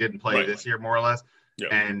because he didn't play this year, more or less.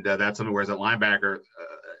 Yeah. And that's something. Whereas at linebacker,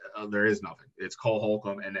 there is nothing. It's Cole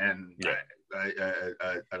Holcomb, and I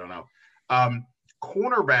don't know.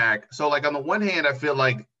 Cornerback. So, like on the one hand, I feel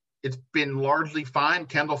like it's been largely fine.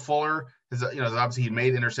 Kendall Fuller has, obviously he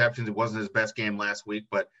made interceptions. It wasn't his best game last week,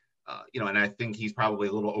 but and I think he's probably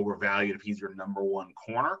a little overvalued if he's your number 1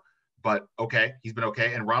 corner. But okay, he's been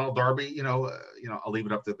okay. And Ronald Darby, I'll leave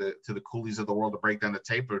it up to the Coolies of the world to break down the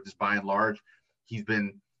tape, but just by and large, he's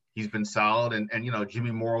been solid. And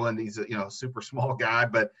Jimmy Moreland, he's a super small guy,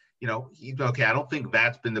 but he's okay. I don't think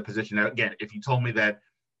that's been the position. Now, again, if you told me that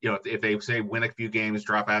if they say win a few games,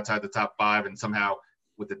 drop outside the top 5, and somehow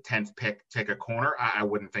with the 10th pick take a corner, I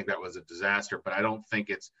wouldn't think that was a disaster. But I don't think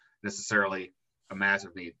it's necessarily a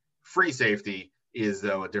massive need. Free safety is,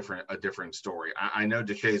 though, a different story. I know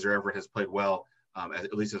DeShazer Everett has played well,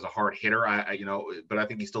 at least as a hard hitter. But I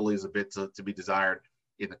think he still leaves a bit to be desired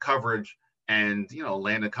in the coverage. And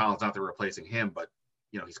Landon Collins, not that we're replacing him, but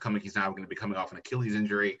he's now going to be coming off an Achilles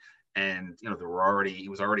injury, and he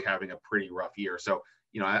was already having a pretty rough year. So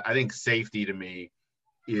I think safety to me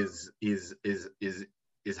is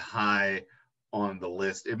high on the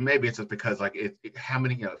list. Maybe it's just because how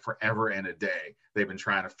many forever and a day they've been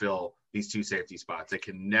trying to fill these 2 safety spots. They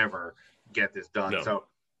can never get this done. No. So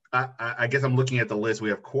I guess I'm looking at the list. We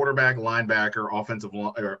have quarterback, linebacker,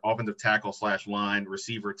 offensive tackle / line,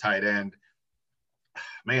 receiver, tight end.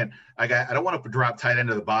 Man, I don't want to drop tight end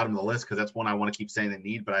to the bottom of the list because that's one I want to keep saying they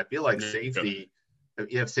need. But I feel like safety.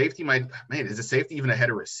 If safety is a safety even ahead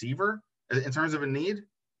of receiver in terms of a need?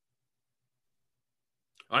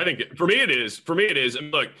 I think for me it is. I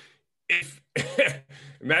mean, look, if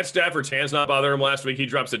Matt Stafford's hands not bother him last week, he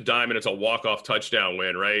drops a dime and it's a walk-off touchdown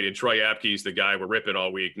win, right? And Troy Apke's the guy we're ripping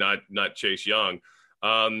all week, not Chase Young.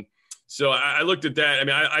 So I looked at that. I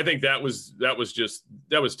mean, I think that was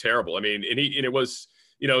terrible. I mean, and it was,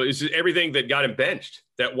 it's just everything that got him benched.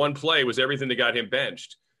 That one play was everything that got him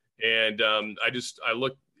benched. And I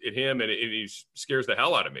look at him and he scares the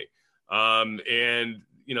hell out of me. And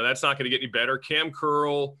that's not going to get any better. Cam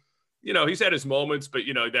Curl, he's had his moments, but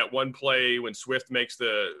that one play when Swift makes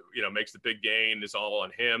the big gain is all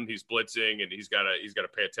on him. He's blitzing and he's got to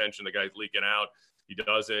pay attention. The guy's leaking out. He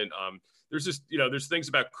doesn't. There's just, there's things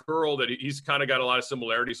about Curl that he's kind of got a lot of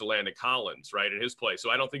similarities to Landon Collins, right, in his play. So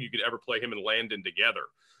I don't think you could ever play him and Landon together.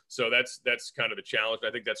 So that's kind of the challenge.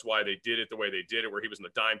 I think that's why they did it the way they did it, where he was in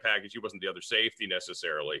the dime package. He wasn't the other safety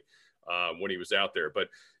necessarily when he was out there. But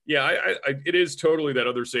yeah, it is totally that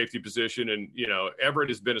other safety position. And, Everett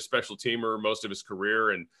has been a special teamer most of his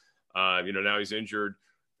career. And, now he's injured.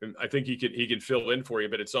 And I think he can fill in for you.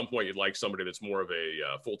 But at some point, you'd like somebody that's more of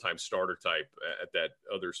a full-time starter type at that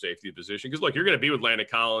other safety position. Because, look, you're going to be with Landon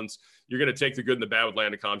Collins. You're going to take the good and the bad with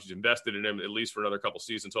Landon Collins. You've invested in him at least for another couple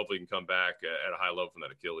seasons. Hopefully he can come back at a high level from that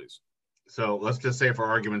Achilles. So let's just say, for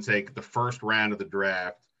argument's sake, the first round of the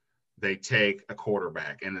draft, they take a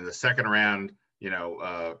quarterback. And in the second round,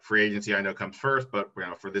 free agency I know comes first, but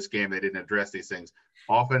for this game, they didn't address these things.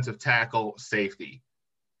 Offensive tackle, safety.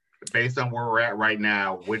 Based on where we're at right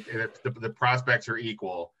now, if the prospects are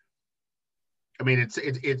equal, I mean,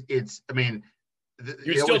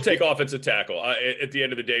 you still take offensive tackle at the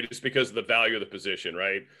end of the day, just because of the value of the position,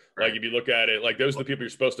 right? Like if you look at it, like those are the people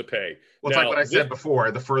you're supposed to pay. Well, it's like what I said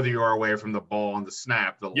before: the further you are away from the ball on the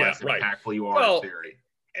snap, the less impactful you are in theory.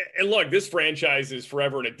 And look, this franchise is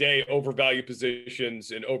forever and a day overvalued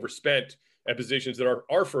positions and overspent at positions that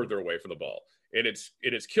are further away from the ball. And it's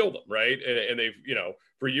killed them, right? And they've,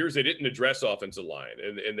 for years they didn't address offensive line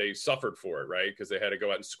and they suffered for it, right? Because they had to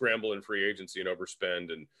go out and scramble in free agency and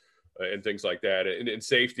overspend and things like that. And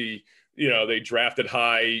safety, they drafted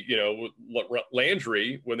high,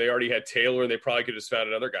 Landry when they already had Taylor, and they probably could have just found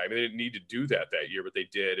another guy. I mean, they didn't need to do that year, but they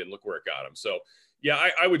did, and look where it got them. So, yeah,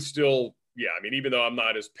 I would still, I mean, even though I'm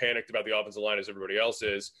not as panicked about the offensive line as everybody else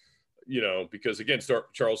is, because again,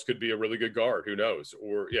 Charles could be a really good guard. Who knows?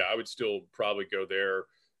 Or I would still probably go there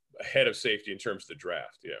ahead of safety in terms of the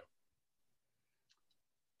draft. Yeah.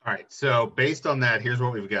 All right. So based on that, here's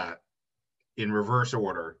what we've got in reverse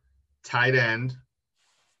order: tight end,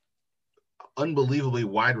 unbelievably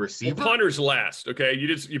wide receiver. Well, punter's last. Okay.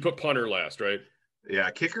 You put punter last, right? Yeah.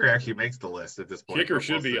 Kicker actually makes the list at this point. Kicker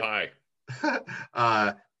should be high.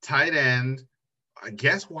 Tight end, I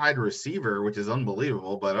guess wide receiver, which is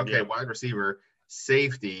unbelievable, but okay, yeah. Wide receiver,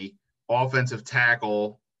 safety, offensive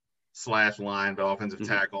tackle / line, but offensive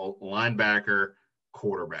tackle, linebacker,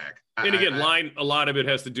 quarterback. And again, line, a lot of it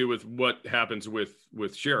has to do with what happens with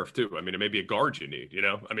Sheriff too. I mean, it may be a guard you need,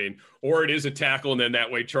 I mean, or it is a tackle, and then that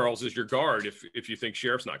way Charles is your guard if you think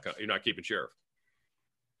Sheriff's you're not keeping Sheriff.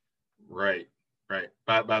 Right.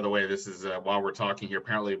 By the way, this is while we're talking here,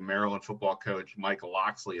 apparently Maryland football coach Mike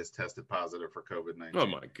Loxley has tested positive for COVID-19. Oh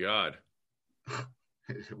my God. I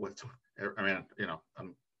mean,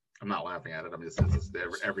 I'm not laughing at it. I mean, it's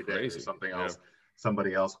every day there's something else,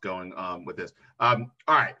 somebody else going with this. All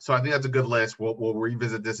right. So I think that's a good list. We'll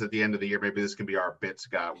revisit this at the end of the year. Maybe this can be our bit,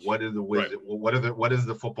 Scott. What is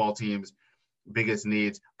the football team's biggest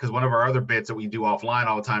needs? Because one of our other bits that we do offline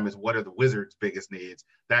all the time is what are the Wizards' biggest needs?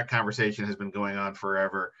 That conversation has been going on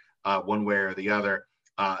forever, one way or the other.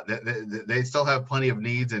 They still have plenty of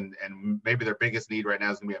needs, and maybe their biggest need right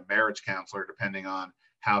now is going to be a marriage counselor, depending on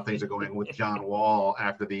how things are going with John Wall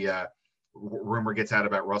after the rumor gets out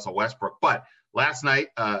about Russell Westbrook. But last night,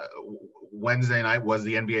 Wednesday night, was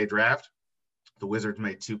the NBA draft. The Wizards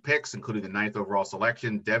made 2 picks, including the 9th overall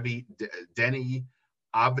selection, Deni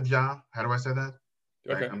Avdija. How do I say that?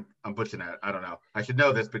 Okay. I'm butchering that. I don't know. I should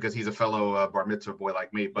know this because he's a fellow bar mitzvah boy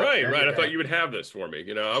like me. But right. I thought you would have this for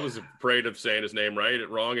me. I was afraid of saying his name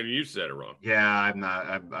wrong, and you said it wrong. Yeah, I'm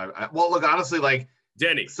not. Well, look, honestly, like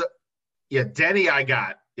Denny. So, yeah, Denny, I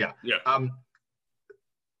got. Yeah.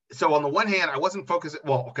 So on the one hand, I wasn't focused.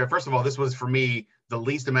 Well, okay. First of all, this was for me the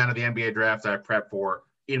least amount of the NBA draft I prepped for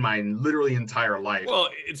in my literally entire life. Well,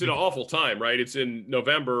 it's an awful time, right? It's in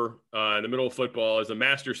November, in the middle of football. As the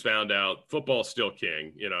Masters found out, football's still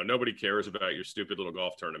king. Nobody cares about your stupid little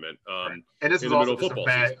golf tournament. Right. And this was also just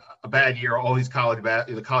a bad year. All these college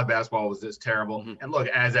basketball was just terrible. Mm-hmm. And look,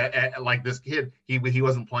 as like this kid, he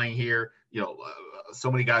wasn't playing here. So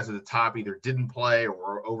many guys at the top either didn't play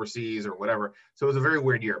or overseas or whatever. So it was a very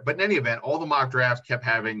weird year. But in any event, all the mock drafts kept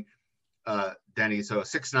having Denny. So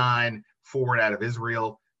 6'9" forward out of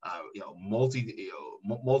Israel.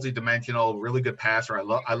 Multi-dimensional, really good passer.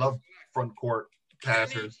 I love front court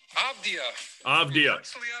passers. Avdija.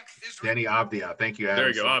 Denny Avdija. Thank you, Adam. There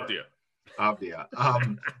you go, Avdija.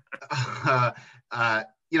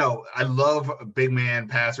 I love big man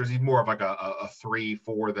passers. He's more of like a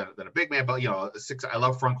 3-4 than a big man, but 6. I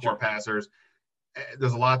love front court passers.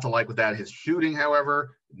 There's a lot to like with that. His shooting,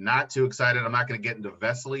 however, not too excited. I'm not going to get into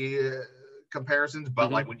Vesely comparisons,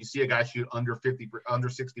 but like when you see a guy shoot under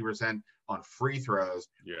 60% on free throws,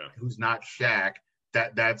 who's not Shaq,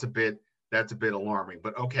 that's a bit alarming.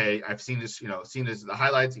 But okay, I've seen this, the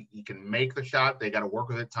highlights. He can make the shot. They got to work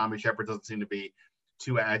with it. Tommy Shepard doesn't seem to be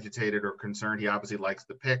too agitated or concerned. He obviously likes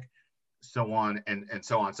the pick, so on and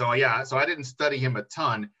so on. So so I didn't study him a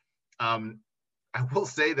ton. I will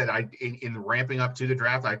say that in ramping up to the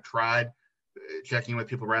draft, I tried checking with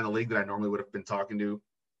people around the league that I normally would have been talking to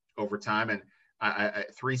over time, and I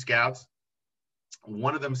 3 scouts.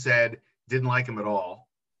 One of them said didn't like him at all.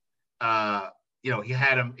 He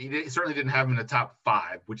had him. He certainly didn't have him in the top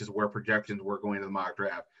 5, which is where projections were going to the mock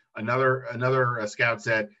draft. Another scout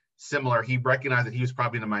said similar. He recognized that he was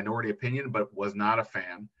probably in the minority opinion, but was not a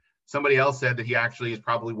fan. Somebody else said that he actually is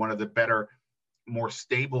probably one of the better, more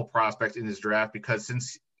stable prospects in his draft because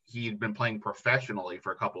since he had been playing professionally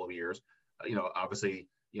for a couple of years, obviously.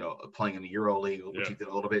 Playing in the Euro League, which he did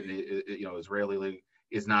a little bit in the, Israeli League,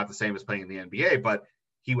 is not the same as playing in the NBA, but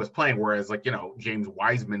he was playing. Whereas, James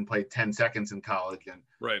Wiseman played 10 seconds in college and,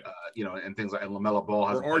 and things like, and LaMelo Ball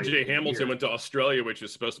has. Or RJ Hamilton went to Australia, which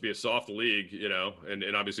is supposed to be a soft league,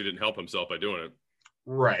 and obviously didn't help himself by doing it.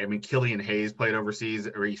 Right. I mean, Killian Hayes played overseas,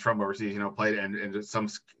 or he's from overseas, played, and some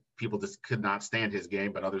people just could not stand his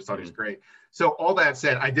game, but others thought he was great. So all that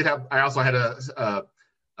said, I also had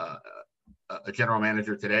a general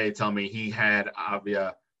manager today tell me he had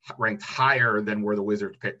Avdija ranked higher than where the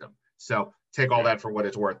Wizards picked him. So take all that for what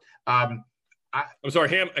it's worth. I'm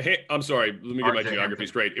sorry, I'm sorry. Let me get my geography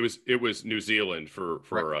straight. It was New Zealand for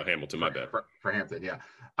Hamilton. My bad. For Hampton, yeah.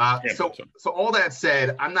 So all that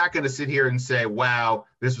said, I'm not going to sit here and say, wow,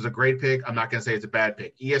 this was a great pick. I'm not going to say it's a bad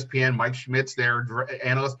pick. ESPN, Mike Schmidt's their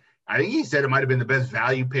analyst. I think he said it might have been the best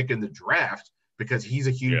value pick in the draft because he's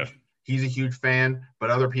a huge fan, but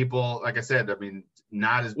other people, like I said, I mean,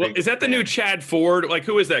 not as big. Well, is that the new Chad Ford? Like,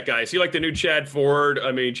 who is that guy? Is he like the new Chad Ford?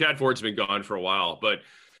 I mean, Chad Ford's been gone for a while, but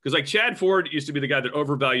because like Chad Ford used to be the guy that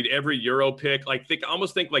overvalued every Euro pick. Like,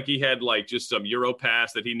 almost think like he had like just some Euro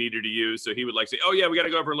pass that he needed to use. So he would like say, oh yeah, we got to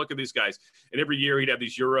go over and look at these guys. And every year he'd have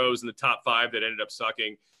these Euros in the top 5 that ended up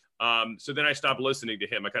sucking. So then I stopped listening to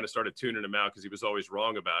him. I kind of started tuning him out because he was always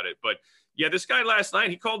wrong about it. But yeah, this guy last night,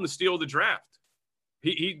 he called him the steal of the draft.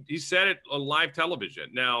 He said it on live television.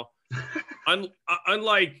 Now,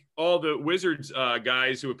 unlike all the Wizards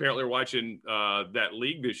guys who apparently are watching that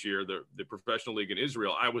league this year, the professional league in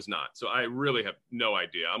Israel, I was not. So I really have no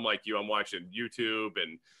idea. I'm like you. I'm watching YouTube.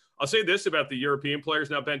 And I'll say this about the European players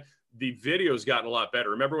now, Ben. The video's gotten a lot better.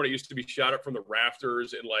 Remember when it used to be shot up from the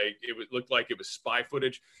rafters and like looked like it was spy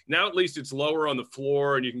footage? Now at least it's lower on the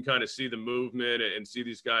floor and you can kind of see the movement and see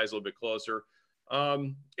these guys a little bit closer.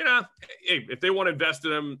 Hey, if they want to invest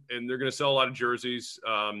in them and they're going to sell a lot of jerseys,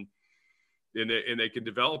 and they can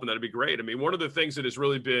develop, and that'd be great. I mean, one of the things that has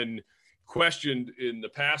really been questioned in the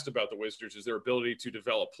past about the Wizards is their ability to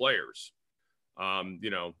develop players,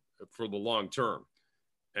 for the long term.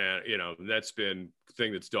 And, that's been the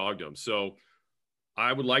thing that's dogged them. So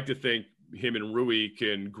I would like to think him and Rui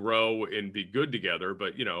can grow and be good together,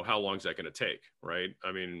 but, how long is that going to take? Right.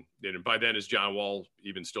 I mean, and by then is John Wall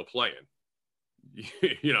even still playing?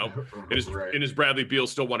 you know, Right. and does Bradley Beal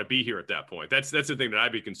still want to be here at that point? That's the thing that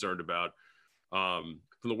I'd be concerned about. From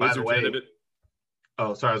the By the Wizards way, end of it.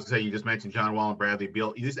 Oh, sorry. I was going to say, you just mentioned John Wall and Bradley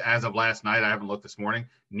Beal. Just as of last night, I haven't looked this morning.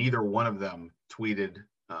 Neither one of them tweeted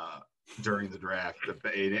during the draft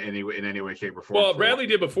in any way, shape, or form. Well, Bradley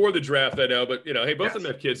did before the draft, I know, but hey, both of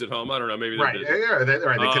them have kids at home. I don't know, maybe right.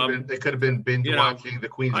 They could have been binge watching the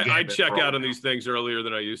Queen's Gambit. I check out on these things earlier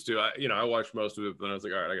than I used to. I watched most of it, and I was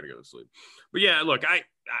like, all right, I got to go to sleep. But yeah, look,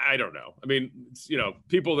 I don't know. I mean,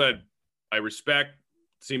 people that I respect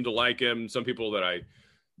seem to like him. Some people that I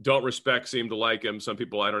don't respect seem to like him. Some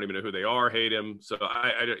people I don't even know who they are hate him. So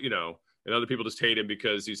and other people just hate him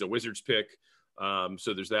because he's a Wizards pick.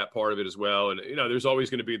 So there's that part of it as well. And, there's always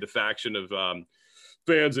going to be the faction of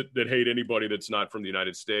fans that hate anybody that's not from the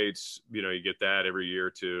United States. You get that every year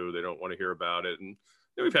too. They don't want to hear about it. And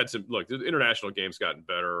we've had the international game's gotten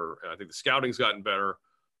better. I think the scouting's gotten better,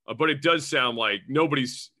 but it does sound like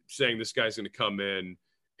nobody's saying this guy's going to come in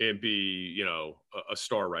and be, a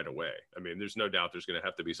star right away. I mean, there's no doubt there's going to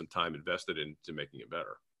have to be some time invested into making it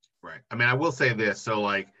better. Right. I mean, I will say this. So,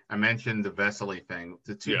 like I mentioned the Vesely thing,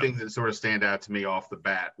 the two things that sort of stand out to me off the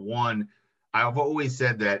bat. One, I've always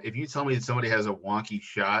said that if you tell me that somebody has a wonky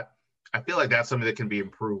shot, I feel like that's something that can be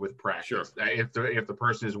improved with practice. Sure. If the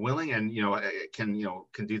person is willing and, can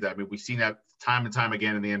do that. I mean, we've seen that time and time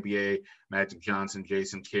again in the NBA, Magic Johnson,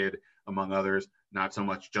 Jason Kidd, among others, not so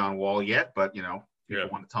much John Wall yet, but, people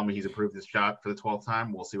want to tell me he's improved his shot for the 12th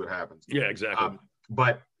time. We'll see what happens. Yeah, exactly.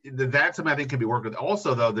 But that's something I think can be worked with.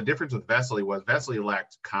 Also, though, the difference with Vesely was Vesely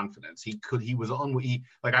lacked confidence.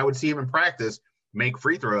 I would see him in practice make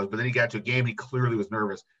free throws, but then he got to a game, he clearly was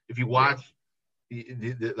nervous. If you watch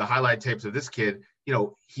the highlight tapes of this kid,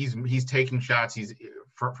 he's taking shots, he's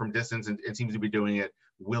from distance and seems to be doing it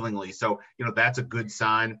willingly. So, that's a good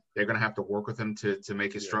sign. They're going to have to work with him to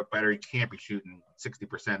make his stroke better. He can't be shooting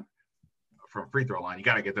 60% from free throw line. You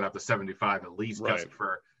got to get that up to 75 at least, right,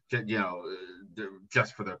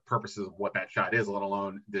 just for the purposes of what that shot is, let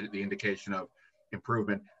alone the indication of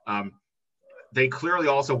improvement. They clearly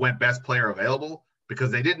also went best player available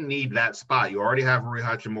because they didn't need that spot. You already have Rui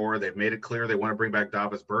Hachimura. They've made it clear they want to bring back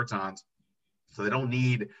Davis Bertans, so they don't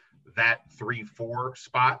need that 3-4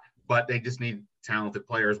 spot, but they just need talented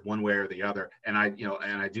players one way or the other. And I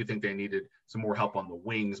do think they needed some more help on the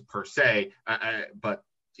wings per se.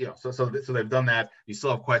 So they've done that. You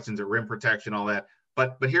still have questions at rim protection, all that.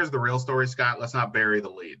 But here's the real story, Scott. Let's not bury the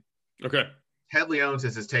lead. Okay. Ted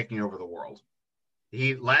Leonsis is taking over the world.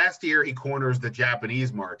 Last year he corners the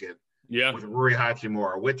Japanese market with Rui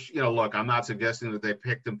Hachimura, which, look, I'm not suggesting that they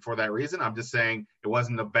picked him for that reason. I'm just saying it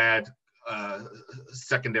wasn't a bad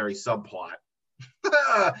secondary subplot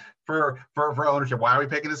for ownership. Why are we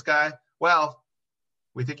picking this guy? Well,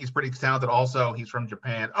 we think he's pretty talented. Also, he's from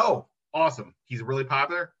Japan. Oh, awesome. He's really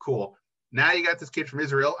popular. Cool. Now you got this kid from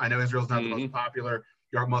Israel. I know Israel's not the most popular,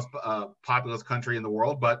 most populous country in the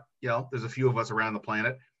world, but there's a few of us around the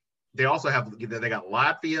planet. They also they got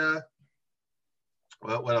Latvia.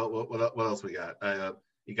 What else we got?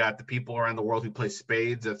 You got the people around the world who play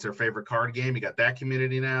spades. That's their favorite card game. You got that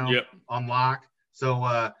community now on lock.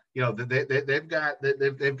 So they've got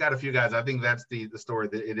a few guys. I think that's the story.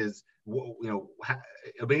 That it is.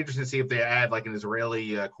 It'll be interesting to see if they add like an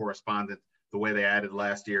Israeli correspondent the way they added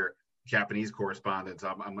last year. Japanese correspondents.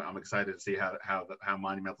 I'm excited to see how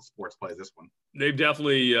Monumental Sports plays this one. They've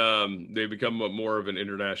definitely they've become more of an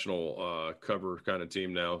international cover kind of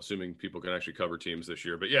team now, assuming people can actually cover teams this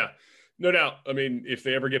year. But yeah, no doubt. I mean, if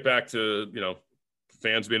they ever get back to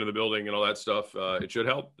fans being in the building and all that stuff, it should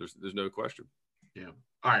help. There's no question. Yeah.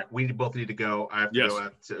 All right, we both need to go. I have to go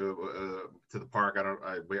out to the park.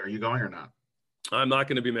 Are you going or not? I'm not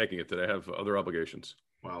going to be making it today. I have other obligations.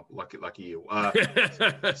 Well, lucky you.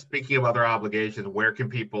 Speaking of other obligations, where can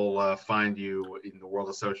people find you in the world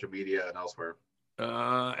of social media and elsewhere?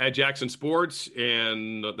 At Jackson Sports,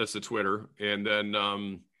 and that's the Twitter. And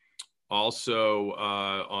then also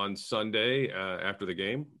on Sunday after the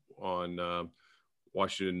game on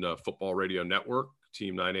Washington Football Radio Network,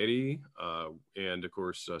 Team 980, and of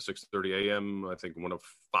course 6:30 a.m. I think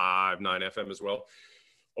 105.9 FM as well,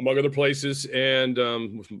 among other places, and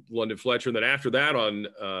with London Fletcher. And then after that on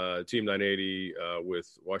Team 980 with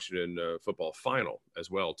Washington Football Final as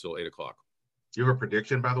well till 8 o'clock. Do you have a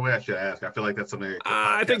prediction, by the way? I should ask. I feel like that's something.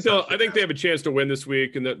 I think they have a chance to win this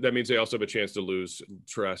week, and that means they also have a chance to lose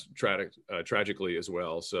tragically as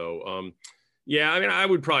well. So, I mean, I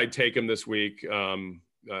would probably take them this week.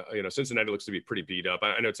 Cincinnati looks to be pretty beat up.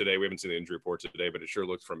 I know today we haven't seen the injury report today, but it sure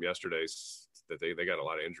looks from yesterday's that they got a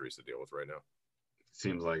lot of injuries to deal with right now.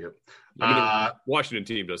 Seems like it. I mean, the Washington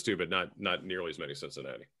team does too, but not nearly as many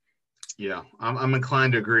Cincinnati. Yeah, I'm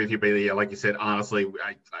inclined to agree with you, Bailey. Yeah, like you said, honestly,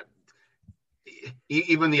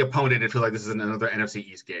 even the opponent, I feel like this is another NFC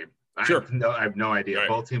East game. Sure. I have no idea. Right.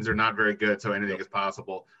 Both teams are not very good, so anything is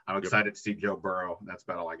possible. I'm excited to see Joe Burrow. That's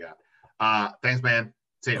about all I got. Thanks, man.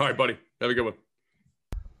 See you. All right, buddy. Have a good one.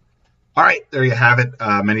 All right, there you have it.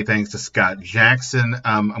 Many thanks to Scott Jackson.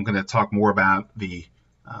 I'm going to talk more about the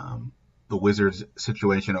Wizards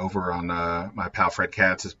situation over on my pal Fred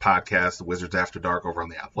Katz's podcast, The Wizards After Dark, over on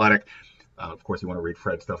The Athletic. Of course, you want to read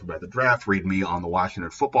Fred's stuff about the draft, read me on the Washington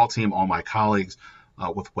football team, all my colleagues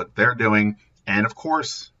with what they're doing. And, of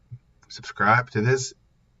course, subscribe to this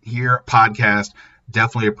here podcast.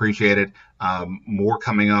 Definitely appreciate it. More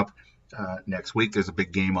coming up next week. There's a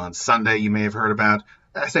big game on Sunday you may have heard about.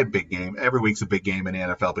 I say big game. Every week's a big game in the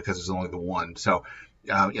NFL because there's only the one. So,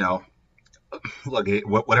 look,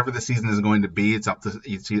 whatever the season is going to be,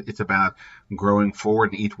 it's about growing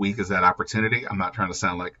forward, and each week is that opportunity. I'm not trying to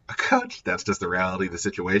sound like a coach. That's just the reality of the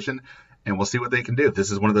situation, and we'll see what they can do.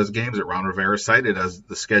 This is one of those games that Ron Rivera cited as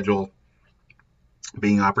the schedule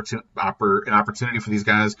being an opportunity for these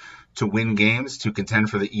guys to win games, to contend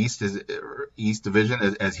for the East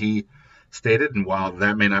Division, as he stated. And while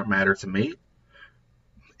that may not matter to me,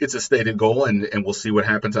 it's a stated goal, and we'll see what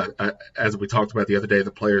happens. As we talked about the other day, the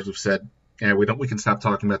players have said, "Yeah, we can stop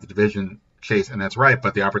talking about the division chase," and that's right.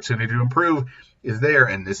 But the opportunity to improve is there,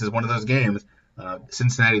 and this is one of those games.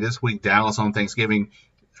 Cincinnati this week, Dallas on Thanksgiving.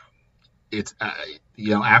 It's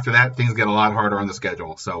after that, things get a lot harder on the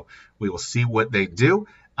schedule. So we will see what they do.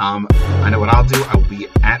 I know what I'll do. I will be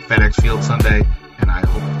at FedEx Field Sunday, and I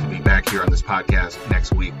hope to be back here on this podcast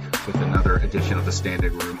next week with another edition of the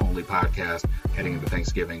Standig Room Only podcast heading into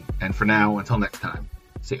Thanksgiving. And for now, until next time,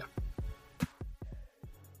 see ya.